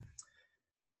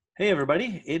Hey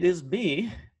everybody, it is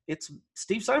me. It's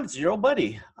Steve Simons, your old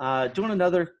buddy, doing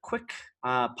another quick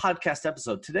podcast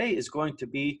episode. Today is going to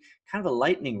be kind of a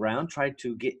lightning round, try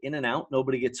to get in and out,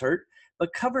 nobody gets hurt,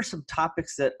 but cover some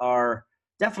topics that are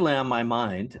definitely on my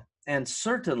mind and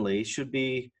certainly should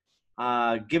be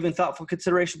given thoughtful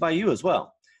consideration by you as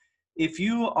well. If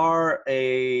you are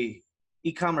a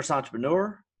e-commerce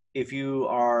entrepreneur, if you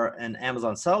are an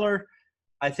Amazon seller,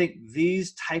 I think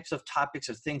these types of topics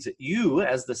are things that you,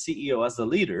 as the CEO, as the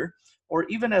leader, or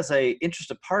even as a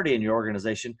interested party in your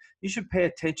organization, you should pay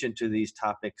attention to these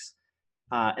topics.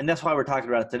 And that's why we're talking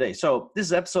about it today. So this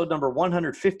is episode number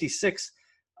 156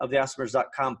 of the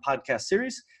Awesomers.com podcast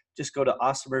series. Just go to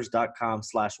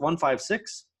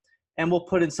awesomers.com/156, and we'll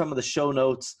put in some of the show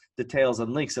notes, details,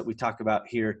 and links that we talk about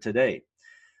here today.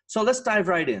 So let's dive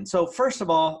right in. So first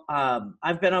of all,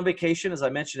 I've been on vacation, as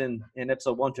I mentioned in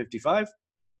episode 155.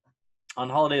 On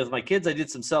holiday with my kids, I did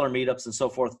some seller meetups and so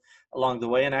forth along the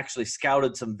way, and actually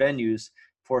scouted some venues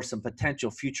for some potential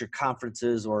future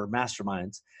conferences or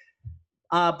masterminds.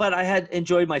 But I had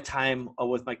enjoyed my time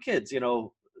with my kids. You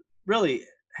know, really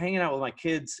hanging out with my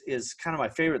kids is kind of my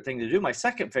favorite thing to do. My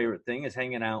second favorite thing is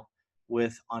hanging out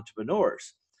with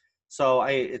entrepreneurs. So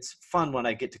it's fun when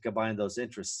I get to combine those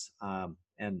interests and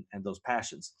those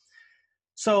passions.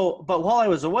 So, but while I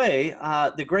was away,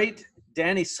 the great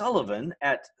Danny Sullivan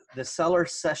at the Seller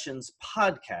Sessions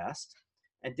podcast,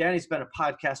 and Danny's been a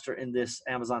podcaster in this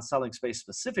Amazon selling space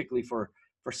specifically for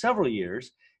several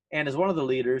years, and is one of the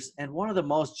leaders and one of the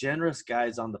most generous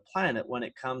guys on the planet when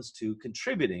it comes to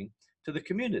contributing to the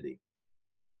community.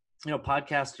 You know,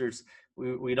 podcasters,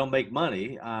 we don't make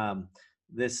money.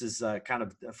 This is kind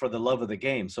of for the love of the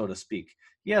game, so to speak.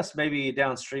 Yes, maybe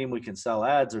downstream we can sell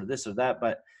ads or this or that,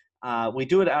 but we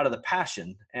do it out of the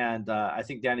passion. And I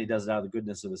think Danny does it out of the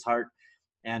goodness of his heart.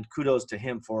 And kudos to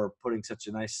him for putting such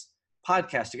a nice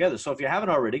podcast together. So if you haven't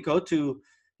already, go to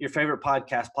your favorite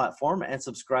podcast platform and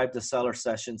subscribe to Seller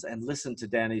Sessions and listen to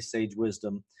Danny's sage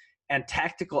wisdom and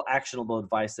tactical, actionable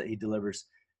advice that he delivers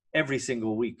every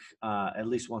single week, at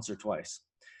least once or twice.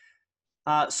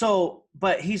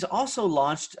 But he's also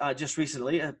launched just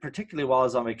recently, particularly while I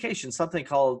was on vacation, something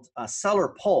called a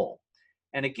Seller Poll.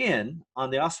 And again, on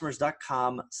the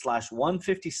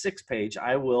awesomers.com/156 page,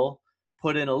 I will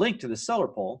put in a link to the Seller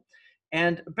Poll.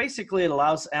 And basically it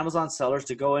allows Amazon sellers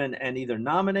to go in and either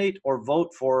nominate or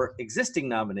vote for existing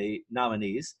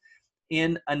nominees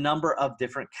in a number of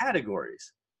different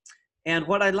categories. And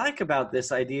what I like about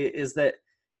this idea is that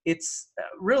it's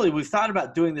really, we've thought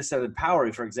about doing this at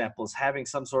Empowery, for example, is having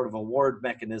some sort of award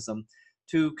mechanism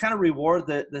to kind of reward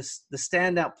the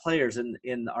standout players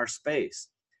in our space.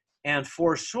 And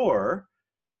for sure,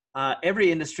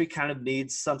 every industry kind of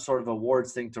needs some sort of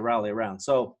awards thing to rally around.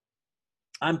 So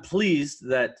I'm pleased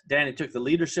that Danny took the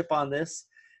leadership on this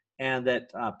and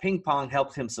that Ping Pong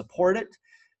helped him support it.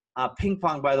 Ping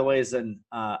Pong, by the way, is an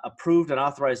approved and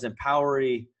authorized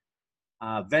Empowery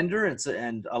vendor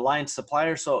and aligned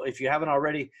supplier. So if you haven't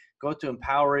already, go to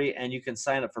Empowery and you can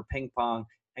sign up for Ping Pong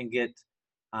and get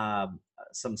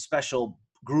some special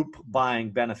group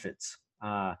buying benefits.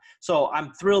 So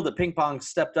I'm thrilled that Ping Pong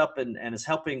stepped up and is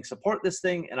helping support this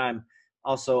thing. And I'm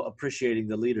also appreciating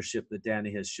the leadership that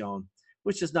Danny has shown,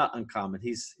 which is not uncommon.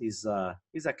 He's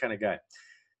that kind of guy.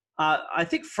 I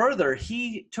think further,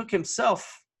 he took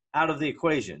himself out of the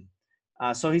equation.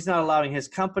 So he's not allowing his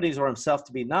companies or himself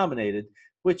to be nominated,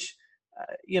 which,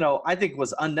 I think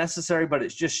was unnecessary, but it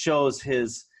just shows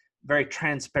his very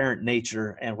transparent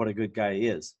nature and what a good guy he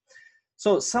is.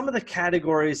 So some of the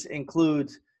categories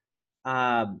include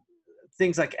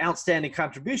things like outstanding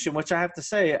contribution, which I have to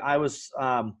say I was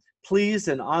pleased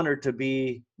and honored to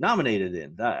be nominated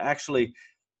in. Actually,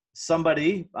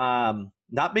 somebody,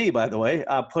 not me, by the way,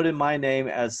 put in my name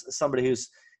as somebody who's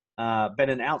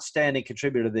been an outstanding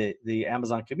contributor to the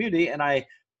Amazon community. And I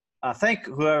thank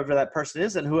whoever that person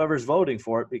is and whoever's voting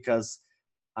for it, because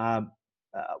on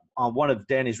one of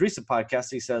Danny's recent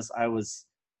podcasts, he says I was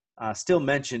still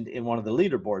mentioned in one of the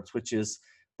leaderboards, which is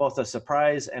both a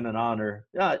surprise and an honor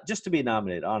just to be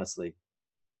nominated, honestly.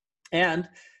 And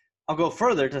I'll go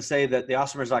further to say that the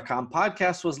Awesomers.com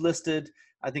podcast was listed,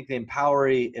 I think the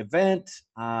Empowery event,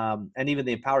 and even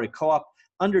the Empowery co-op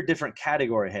under different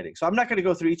category headings. So I'm not going to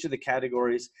go through each of the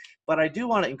categories, but I do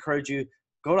want to encourage you,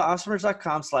 go to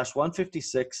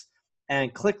awesomers.com/156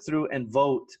 and click through and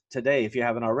vote today if you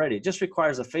haven't already. It just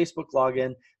requires a Facebook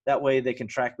login. That way they can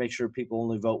track, make sure people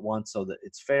only vote once so that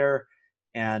it's fair,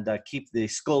 and keep the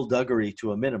skullduggery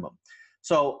to a minimum.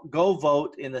 So go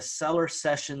vote in the Seller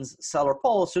Sessions Seller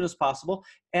Poll as soon as possible.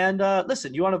 And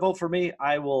listen, you want to vote for me,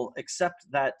 I will accept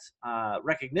that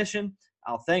recognition.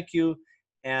 I'll thank you.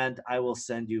 and I will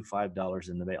send you $5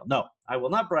 in the mail. No, I will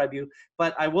not bribe you,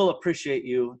 but I will appreciate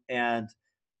you. And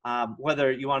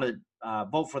whether you want to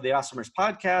vote for the Awesomers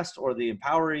podcast or the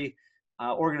Empowery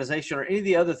organization or any of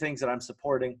the other things that I'm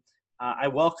supporting, I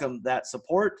welcome that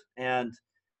support. And,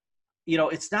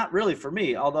 it's not really for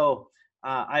me, although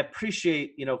I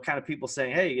appreciate, kind of people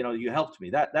saying, hey, you helped me.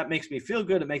 That makes me feel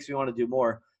good. It makes me want to do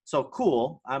more. So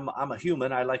cool. I'm a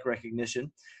human. I like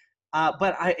recognition.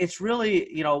 But it's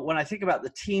really, when I think about the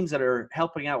teams that are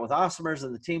helping out with Awesomers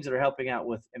and the teams that are helping out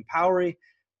with Empowery,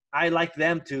 I like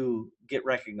them to get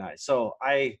recognized. So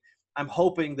I'm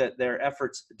hoping that their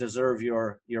efforts deserve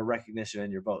your recognition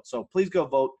and your vote. So please go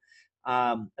vote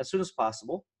as soon as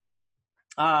possible.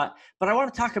 But I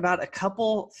want to talk about a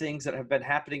couple things that have been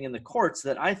happening in the courts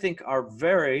that I think are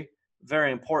very,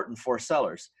 very important for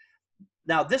sellers.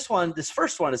 Now, this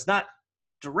first one is not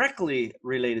directly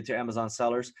related to Amazon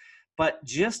sellers, but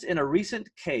just in a recent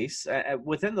case,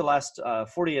 within the last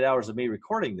 48 hours of me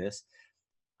recording this,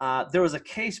 there was a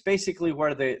case basically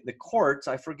where the courts,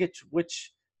 I forget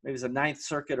which, maybe it was the Ninth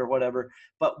Circuit or whatever,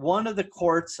 but one of the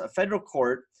courts, a federal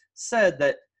court, said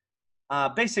that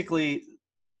basically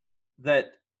that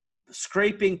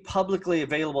scraping publicly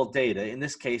available data, in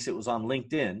this case it was on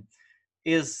LinkedIn,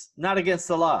 is not against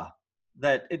the law,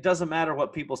 that it doesn't matter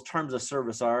what people's terms of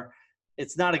service are.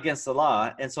 It's not against the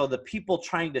law. And so the people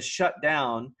trying to shut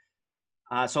down,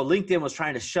 so LinkedIn was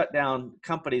trying to shut down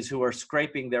companies who are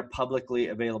scraping their publicly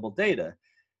available data.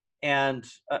 And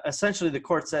essentially the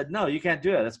court said, no, you can't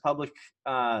do it. It's public.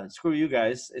 Screw you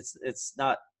guys. It's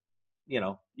not,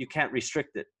 you can't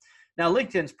restrict it. Now,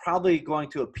 LinkedIn's probably going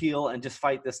to appeal and just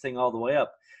fight this thing all the way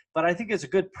up. But I think it's a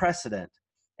good precedent.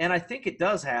 And I think it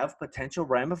does have potential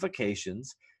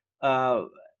ramifications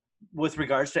with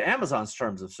regards to Amazon's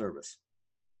terms of service.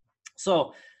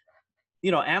 So,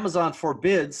 Amazon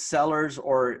forbids sellers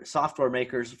or software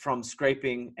makers from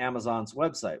scraping Amazon's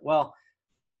website. Well,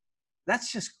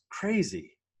 that's just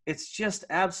crazy. It's just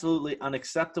absolutely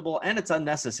unacceptable, and it's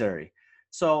unnecessary.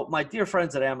 So my dear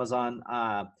friends at Amazon,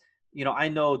 I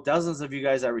know dozens of you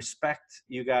guys. I respect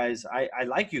you guys. I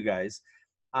like you guys.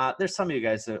 There's some of you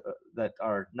guys that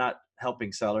are not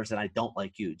helping sellers, and I don't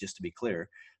like you, just to be clear.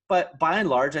 But by and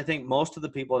large, I think most of the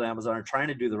people at Amazon are trying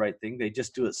to do the right thing. They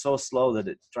just do it so slow that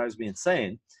it drives me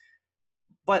insane.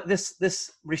 But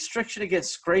this restriction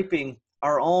against scraping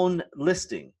our own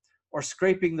listing or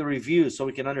scraping the reviews so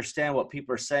we can understand what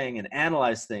people are saying and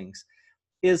analyze things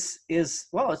is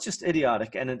well, it's just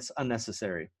idiotic and it's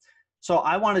unnecessary. So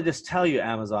I want to just tell you,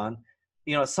 Amazon,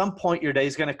 at some point your day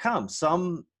is going to come.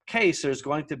 Some case there's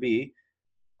going to be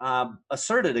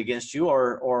asserted against you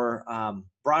or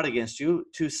brought against you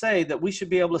to say that we should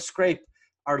be able to scrape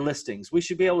our listings. We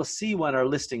should be able to see when our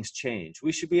listings change.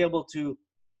 We should be able to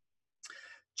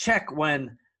check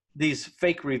when these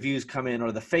fake reviews come in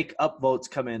or the fake upvotes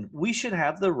come in. We should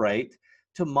have the right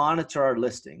to monitor our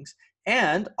listings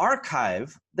and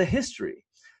archive the history.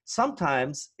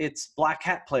 Sometimes it's black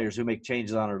hat players who make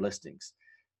changes on our listings.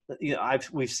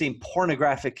 We've seen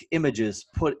pornographic images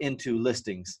put into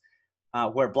listings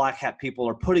where black hat people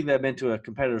are putting them into a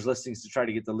competitor's listings to try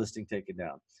to get the listing taken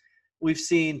down. We've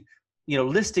seen,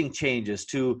 listing changes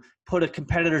to put a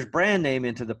competitor's brand name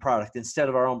into the product instead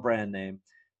of our own brand name.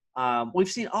 We've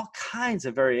seen all kinds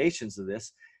of variations of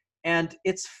this, and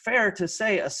it's fair to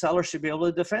say a seller should be able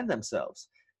to defend themselves.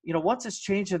 Once it's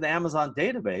changed in the Amazon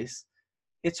database,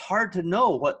 it's hard to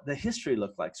know what the history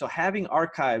looked like. So having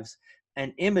archives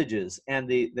and images and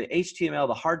the HTML,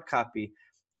 the hard copy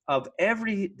of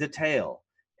every detail,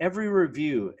 every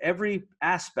review, every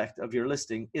aspect of your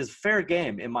listing is fair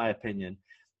game, in my opinion.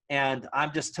 And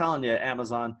I'm just telling you,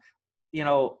 Amazon,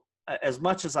 as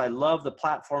much as I love the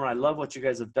platform, I love what you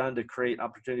guys have done to create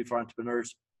opportunity for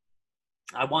entrepreneurs,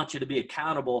 I want you to be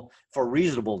accountable for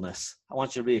reasonableness. I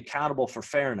want you to be accountable for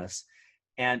fairness.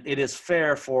 And it is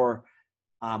fair for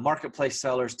marketplace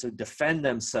sellers to defend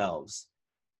themselves.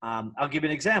 I'll give you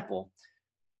an example.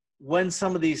 When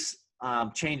some of these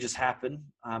changes happen,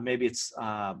 maybe it's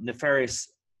nefarious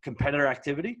competitor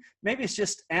activity. Maybe it's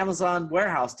just Amazon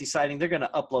warehouse deciding they're going to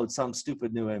upload some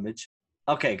stupid new image.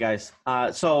 Okay, guys.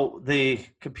 So the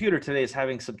computer today is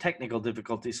having some technical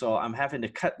difficulty, so I'm having to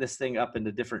cut this thing up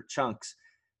into different chunks,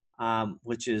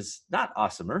 which is not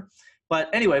awesomer. But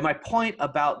anyway, my point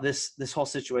about this whole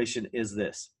situation is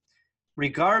this.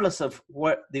 Regardless of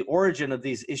what the origin of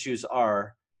these issues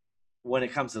are, when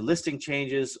it comes to listing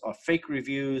changes or fake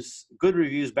reviews, good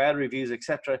reviews, bad reviews,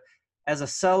 etc., as a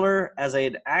seller, as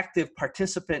an active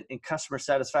participant in customer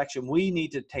satisfaction, we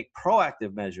need to take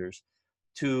proactive measures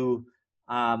to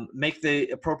make the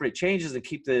appropriate changes and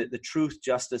keep the truth,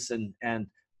 justice, and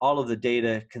all of the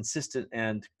data consistent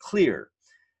and clear.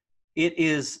 It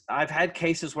is, I've had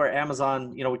cases where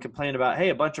Amazon, we complain about, hey,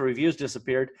 a bunch of reviews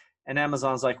disappeared, and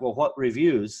Amazon's like, well, what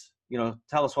reviews?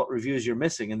 Tell us what reviews you're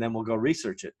missing, and then we'll go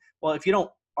research it. Well, if you don't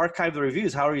archive the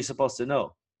reviews, how are you supposed to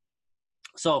know?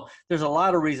 So there's a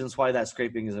lot of reasons why that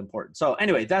scraping is important. So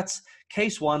anyway, that's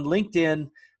case one. LinkedIn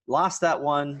lost that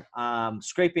one.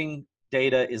 Scraping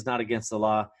data is not against the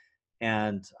law.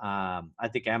 And I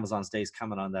think Amazon's day is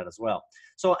coming on that as well.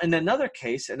 So in another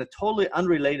case, in a totally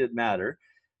unrelated matter,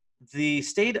 the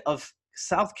state of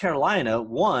South Carolina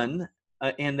won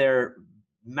in their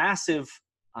massive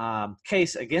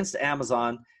case against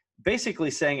Amazon, basically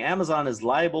saying Amazon is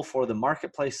liable for the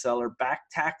marketplace seller back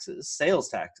taxes, sales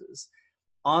taxes,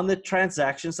 on the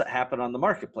transactions that happen on the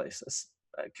marketplace.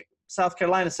 South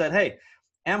Carolina said, hey,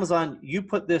 Amazon, you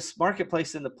put this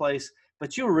marketplace into place,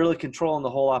 but you were really controlling the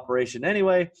whole operation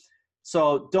anyway.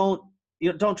 So don't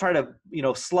try to,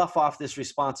 slough off this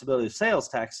responsibility of sales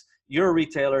tax. You're a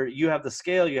retailer. You have the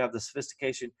scale. You have the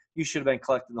sophistication. You should have been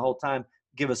collecting the whole time.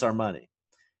 Give us our money.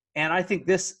 And I think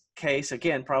this case,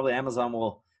 again, probably Amazon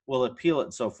will appeal it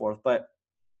and so forth. But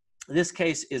this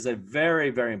case is a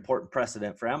very, very important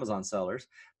precedent for Amazon sellers,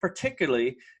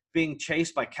 particularly being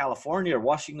chased by California or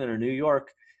Washington or New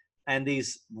York, and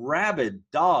these rabid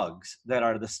dogs that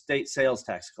are the state sales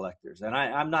tax collectors. And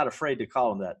I'm not afraid to call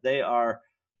them that. They are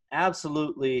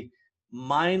absolutely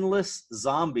mindless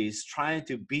zombies trying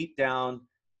to beat down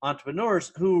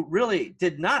entrepreneurs who really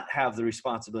did not have the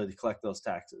responsibility to collect those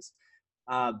taxes.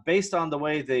 Based on the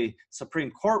way the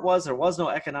Supreme Court was, there was no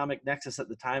economic nexus at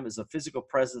the time. It's a physical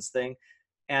presence thing.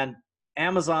 And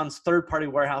Amazon's third-party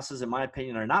warehouses, in my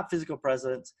opinion, are not physical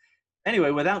presence.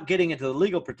 Anyway, without getting into the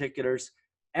legal particulars,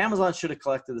 Amazon should have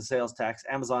collected the sales tax.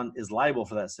 Amazon is liable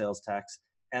for that sales tax.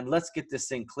 And let's get this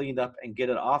thing cleaned up and get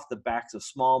it off the backs of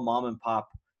small mom and pop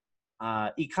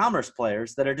e-commerce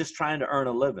players that are just trying to earn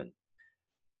a living.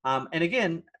 And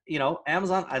again,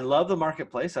 Amazon, I love the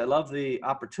marketplace. I love the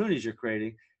opportunities you're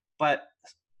creating, but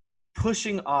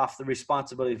pushing off the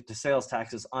responsibility to sales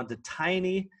taxes onto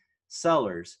tiny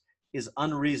sellers is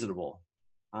unreasonable.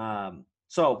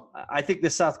 So I think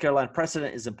this South Carolina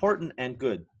precedent is important and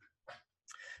good.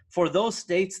 For those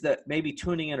states that may be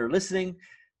tuning in or listening,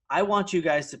 I want you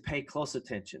guys to pay close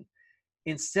attention.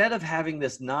 Instead of having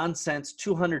this nonsense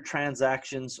 200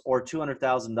 transactions or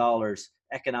 $200,000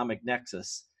 economic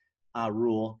nexus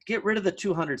rule, get rid of the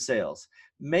 200 sales.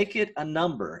 Make it a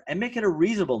number and make it a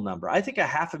reasonable number. I think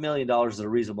 $500,000 is a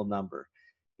reasonable number.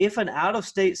 If an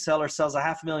out-of-state seller sells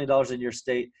 $500,000 in your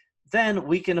state, then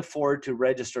we can afford to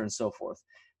register and so forth.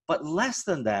 But less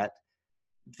than that,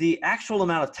 the actual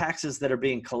amount of taxes that are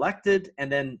being collected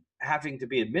and then having to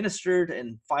be administered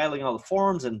and filing all the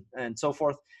forms and so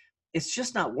forth, it's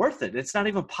just not worth it. It's not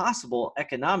even possible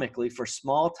economically for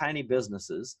small, tiny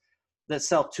businesses that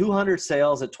sell 200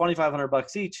 sales at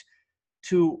 $2,500 each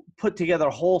to put together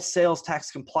whole sales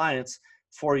tax compliance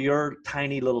for your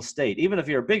tiny little state. Even if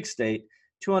you're a big state,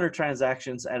 200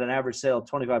 transactions at an average sale of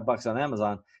 $25 on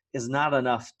Amazon is not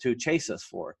enough to chase us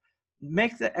for.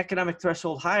 Make the economic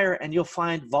threshold higher and you'll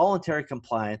find voluntary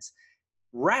compliance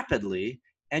rapidly,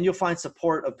 and you'll find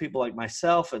support of people like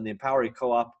myself and the Empowery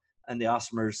Co-op and the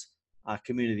Awesomers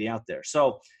community out there.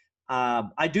 So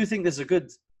I do think this is a good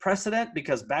precedent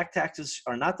because back taxes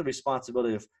are not the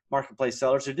responsibility of marketplace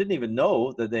sellers who didn't even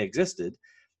know that they existed.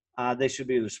 They should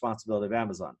be the responsibility of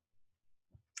Amazon.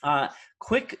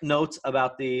 Quick notes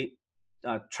about the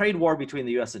trade war between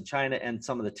the U.S. and China and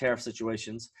some of the tariff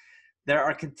situations. There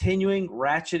are continuing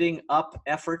ratcheting up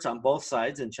efforts on both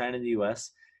sides in China and the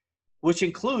U.S., which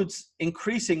includes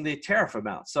increasing the tariff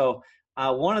amount. So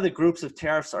one of the groups of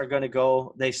tariffs are going to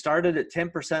go, they started at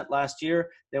 10% last year.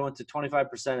 They went to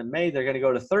 25% in May. They're going to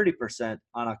go to 30%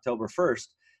 on October 1st.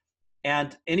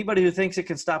 And anybody who thinks it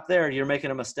can stop there, you're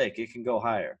making a mistake. It can go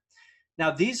higher.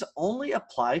 Now, these only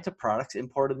apply to products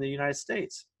imported in the United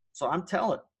States. So I'm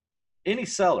telling any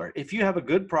seller, if you have a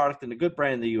good product and a good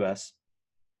brand in the U.S.,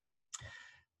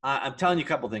 I'm telling you a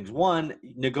couple things. One,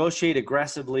 negotiate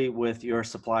aggressively with your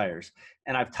suppliers.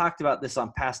 And I've talked about this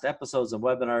on past episodes and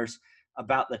webinars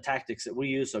about the tactics that we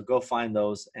use. So go find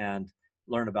those and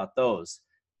learn about those.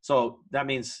 So that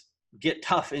means get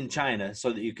tough in China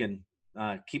so that you can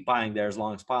keep buying there as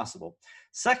long as possible.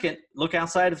 Second, look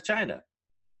outside of China.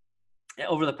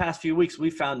 Over the past few weeks, we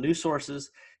found new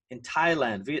sources in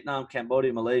Thailand, Vietnam,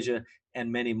 Cambodia, Malaysia,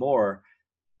 and many more.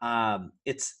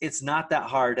 It's not that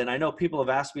hard. And I know people have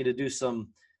asked me to do some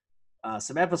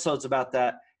episodes about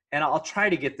that, and I'll try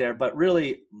to get there, but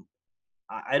really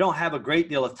I don't have a great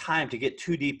deal of time to get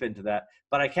too deep into that.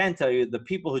 But I can tell you the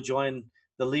people who joined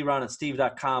the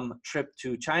LeRonandSteve.com trip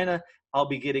to China I'll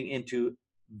be getting into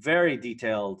very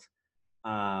detailed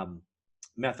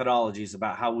methodologies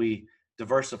about how we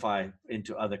diversify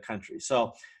into other countries.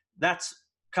 So that's a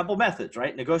couple methods,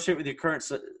 right? Negotiate with your current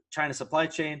China supply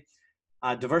chain,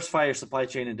 diversify your supply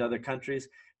chain into other countries.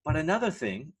 But another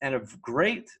thing, and a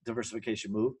great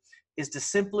diversification move, is to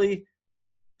simply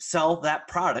sell that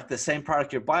product, the same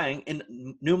product you're buying,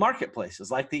 in new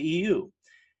marketplaces like the EU.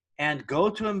 And go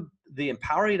to the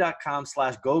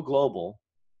empowery.com/go global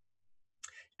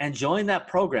and join that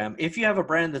program. If you have a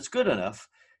brand that's good enough,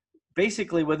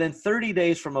 basically within 30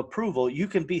 days from approval, you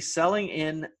can be selling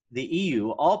in the EU,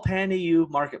 all pan-EU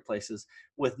marketplaces,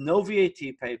 with no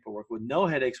VAT paperwork, with no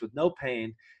headaches, with no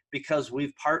pain, because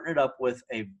we've partnered up with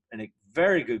a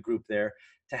very good group there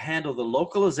to handle the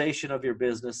localization of your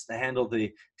business, to handle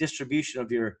the distribution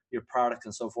of your product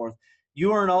and so forth.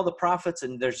 You earn all the profits,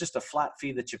 and there's just a flat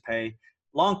fee that you pay.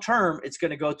 Long term, it's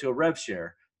going to go to a rev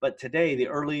share. But today, the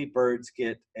early birds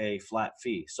get a flat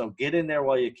fee. So get in there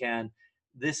while you can.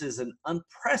 This is an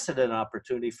unprecedented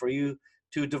opportunity for you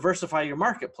to diversify your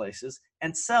marketplaces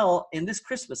and sell in this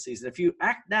Christmas season. If you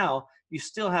act now, you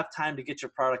still have time to get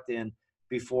your product in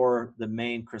before the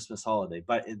main Christmas holiday.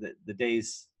 But the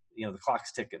days, the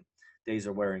clock's ticking. Days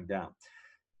are wearing down.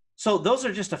 So those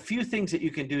are just a few things that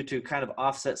you can do to kind of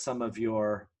offset some of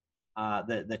your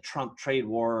the Trump trade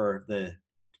war, or the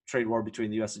trade war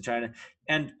between the U.S. and China.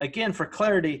 And again, for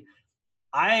clarity,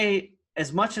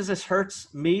 as much as this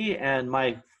hurts me and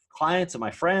my clients and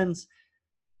my friends,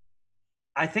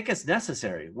 I think it's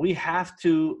necessary. We have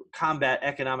to combat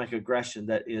economic aggression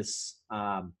that is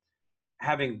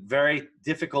having very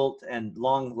difficult and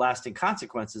long-lasting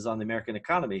consequences on the American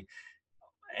economy.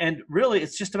 And really,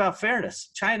 it's just about fairness.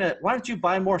 China, why don't you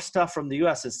buy more stuff from the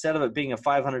U.S. instead of it being a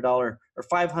 $500 or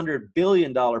 $500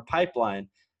 billion pipeline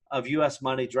of U.S.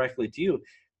 money directly to you?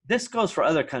 This goes for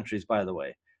other countries, by the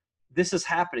way. This is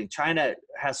happening. China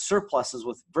has surpluses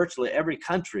with virtually every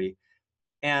country,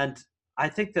 and I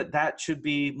think that should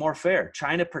be more fair.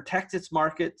 China protects its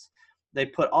markets. They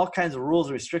put all kinds of rules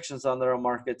and restrictions on their own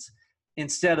markets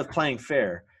instead of playing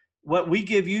fair. What we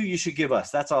give you, you should give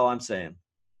us. That's all I'm saying.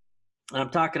 And I'm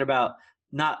talking about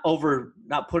not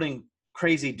putting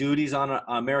crazy duties on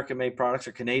American-made products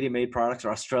or Canadian-made products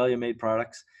or Australian-made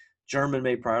products,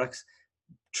 German-made products.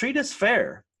 Treat us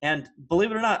fair. And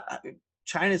believe it or not,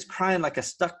 China's crying like a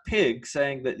stuck pig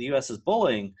saying that the U.S. is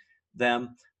bullying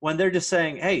them, when they're just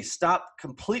saying, hey, stop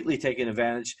completely taking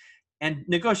advantage and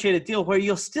negotiate a deal where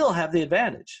you'll still have the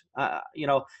advantage. I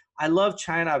love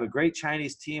China. I have a great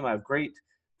Chinese team. I have great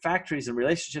factories and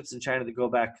relationships in China that go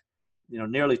back,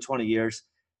 nearly 20 years.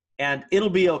 And it'll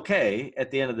be okay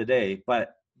at the end of the day,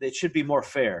 but it should be more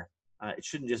fair. It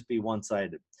shouldn't just be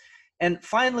one-sided. And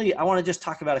finally, I want to just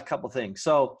talk about a couple things.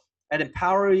 So at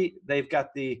Empowery, they've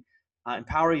got the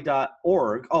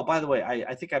empowery.org. Oh, by the way,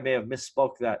 I think I may have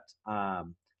misspoke that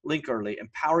link early.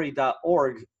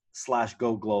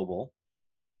 Empowery.org/go global.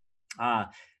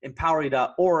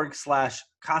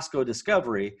 Empowery.org/Costco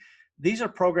Discovery. These are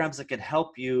programs that can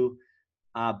help you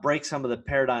break some of the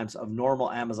paradigms of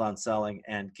normal Amazon selling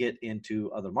and get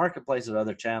into other marketplaces,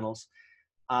 other channels.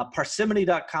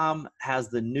 Parsimony.com has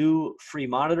the new free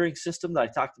monitoring system that I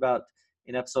talked about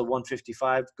in episode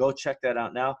 155. Go check that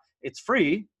out now. It's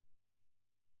free.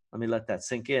 Let me let that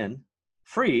sink in.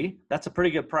 Free. That's a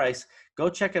pretty good price. Go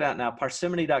check it out now,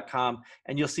 parsimony.com,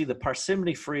 and you'll see the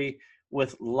Parsimony free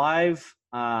with live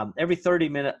every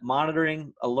 30-minute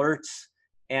monitoring alerts.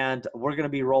 And we're going to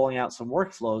be rolling out some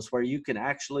workflows where you can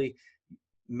actually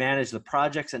manage the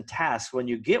projects and tasks when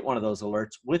you get one of those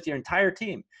alerts with your entire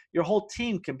team. Your whole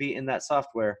team can be in that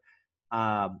software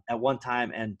at one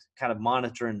time and kind of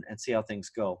monitor and see how things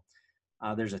go.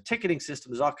 There's a ticketing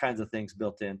system. There's all kinds of things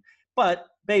built in, but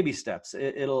baby steps.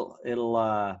 It'll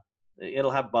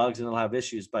have bugs and it'll have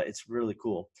issues, but it's really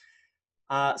cool.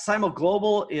 Simul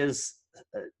Global is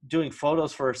doing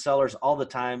photos for sellers all the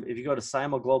time. If you go to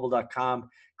simulglobal.com,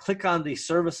 click on the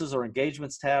services or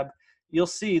engagements tab, you'll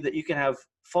see that you can have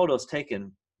photos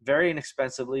taken very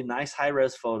inexpensively, nice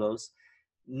high-res photos.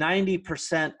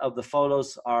 90% of the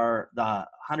photos are the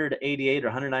 $188 or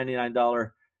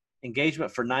 $199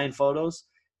 engagement for 9 photos.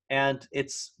 And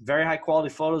it's very high quality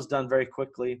photos done very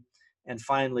quickly. And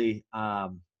finally,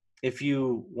 if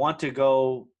you want to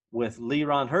go with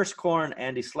Liron Hirschkorn,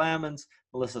 Andy Slamans,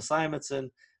 Melissa Simonson,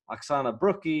 Oksana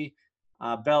Brookie,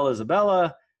 Bella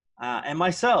Isabella, and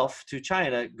myself to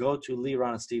China, go to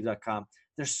LeronandSteve.com.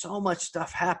 There's so much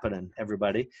stuff happening,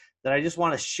 everybody, that I just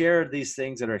want to share these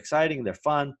things that are exciting, they're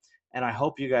fun, and I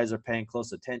hope you guys are paying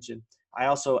close attention. I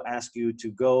also ask you to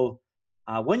go,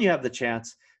 when you have the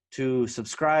chance, to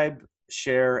subscribe,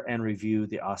 share, and review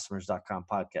the Awesomers.com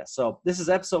podcast. So this is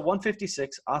episode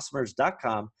 156,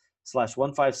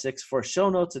 Awesomers.com/156 for show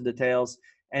notes and details,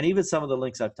 and even some of the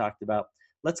links I've talked about.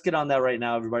 Let's get on that right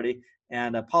now, everybody.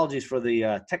 And apologies for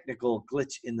the technical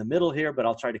glitch in the middle here, but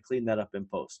I'll try to clean that up in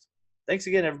post. Thanks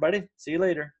again, everybody. See you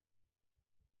later.